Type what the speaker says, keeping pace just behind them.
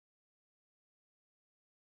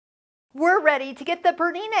We're ready to get the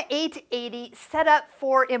Bernina 880 set up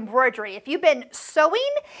for embroidery. If you've been sewing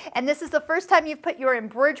and this is the first time you've put your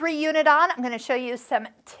embroidery unit on, I'm going to show you some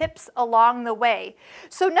tips along the way.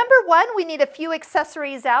 So number one, we need a few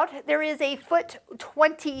accessories out. There is a foot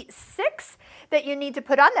 26 that you need to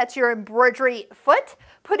put on. That's your embroidery foot.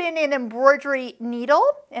 Put in an embroidery needle,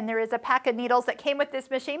 and there is a pack of needles that came with this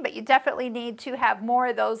machine, but you definitely need to have more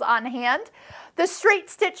of those on hand. The straight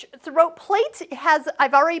stitch throat plate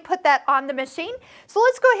I've already put that on the machine. So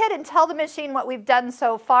let's go ahead and tell the machine what we've done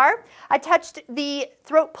so far. I touched the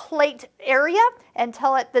throat plate area and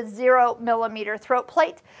tell it the 0mm throat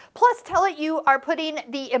plate. Plus tell it you are putting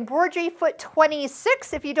the embroidery foot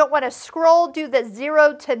 26. If you don't want to scroll, do the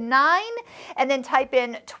 0 to 9 and then type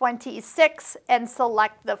in 26 and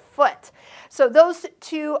select the foot. So those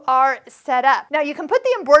two are set up. Now you can put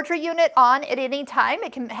the embroidery unit on at any time.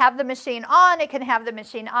 It can have the machine on, it can have the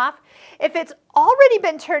machine off. If it's already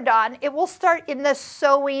been turned on, it will start in the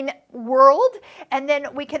sewing world, and then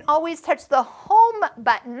we can always touch the home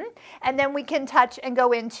button, and then we can touch and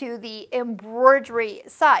go into the embroidery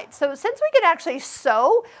side. So since we can actually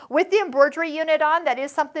sew with the embroidery unit on, that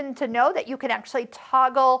is something to know, that you can actually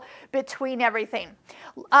toggle between everything.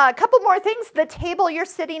 A couple more things. The table you're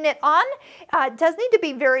sitting it on does need to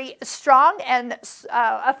be very strong and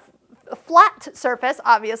a flat surface.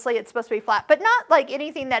 Obviously it's supposed to be flat, but not like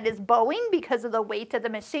anything that is bowing because of the weight of the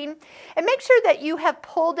machine. And make sure that you have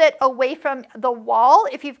pulled it away from the wall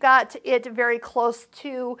if you've got it very close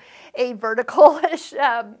to a vertical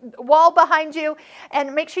wall behind you,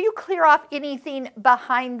 and make sure you clear off anything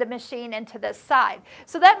behind the machine and to the side.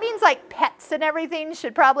 So that means like pets and everything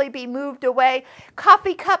should probably be moved away.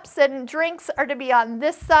 Coffee cups and drinks are to be on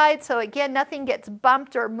this side, so again nothing gets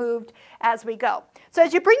bumped or moved as we go. So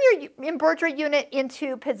as you bring your embroidery unit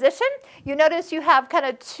into position, you notice you have kind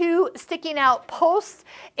of two sticking out posts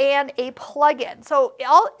and a plug-in. So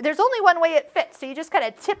there's only one way it fits. So you just kind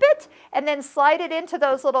of tip it and then slide it into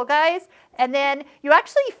those little guys, and then you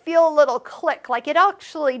actually feel a little click, like it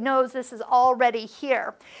actually knows this is already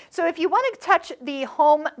here. So if you want to touch the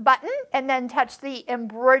home button and then touch the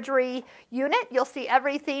embroidery unit, you'll see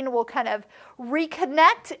everything will kind of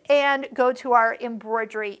reconnect and go to our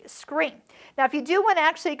embroidery screen. Now if you do want to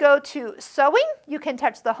actually go to sewing, you can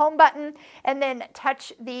touch the home button and then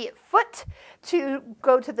touch the foot to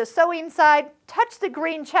go to the sewing side, touch the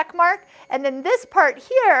green check mark, and then this part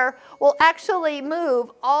here will actually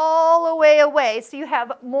move all the way away so you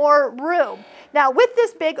have more room. Now with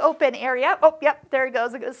this big open area, oh yep, there it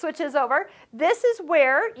goes, it switches over. This is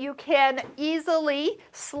where you can easily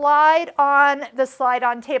slide on the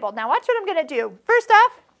slide-on table. Now watch what I'm going to do. First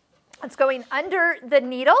off, it's going under the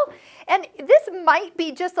needle, and this might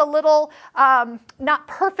be just a little not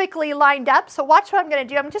perfectly lined up, so watch what I'm going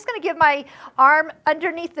to do. I'm just going to give my arm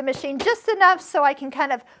underneath the machine just enough so I can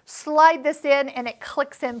kind of slide this in and it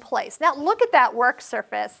clicks in place. Now look at that work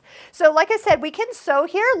surface. So like I said, we can sew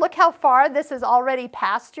here. Look how far this is already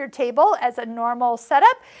past your table as a normal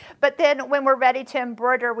setup, but then when we're ready to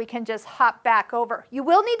embroider, we can just hop back over. You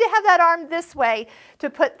will need to have that arm this way to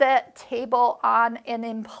put the table on and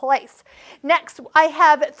in place. Next, I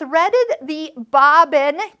have threaded the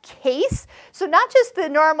bobbin case. So not just the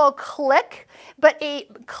normal click, but a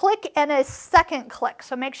click and a second click.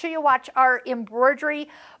 So make sure you watch our embroidery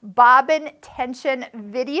bobbin tension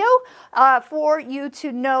video for you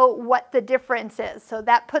to know what the difference is. So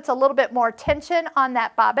that puts a little bit more tension on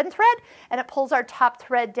that bobbin thread, and it pulls our top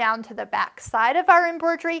thread down to the back side of our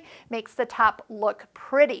embroidery, makes the top look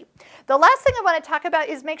pretty. The last thing I want to talk about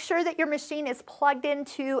is make sure that your machine is plugged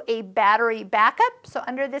into a battery backup. So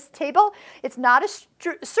under this table, it's not a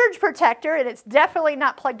surge protector, and it's definitely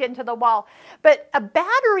not plugged into the wall, but a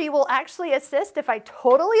battery will actually assist if I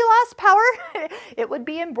totally lost power. It would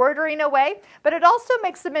be embroidering away, but it also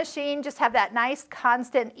makes the machine just have that nice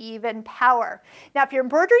constant even power. Now if you're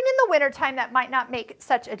embroidering in the wintertime, that might not make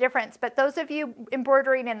such a difference, but those of you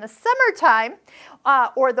embroidering in the summertime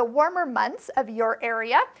or the warmer months of your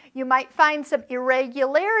area, you might find some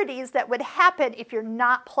irregularities that would happen if you're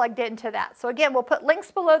not plugged into that. So again, we'll put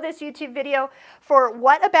links below this YouTube video for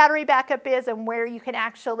what a battery backup is and where you can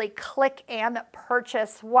actually click and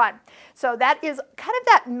purchase one. So that is kind of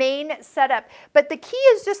that main setup, but the key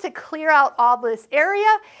is just to clear out all this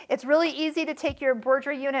area. It's really easy to take your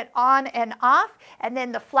embroidery unit on and off, and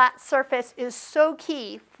then the flat surface is so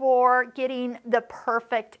key for getting the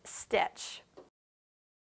perfect stitch.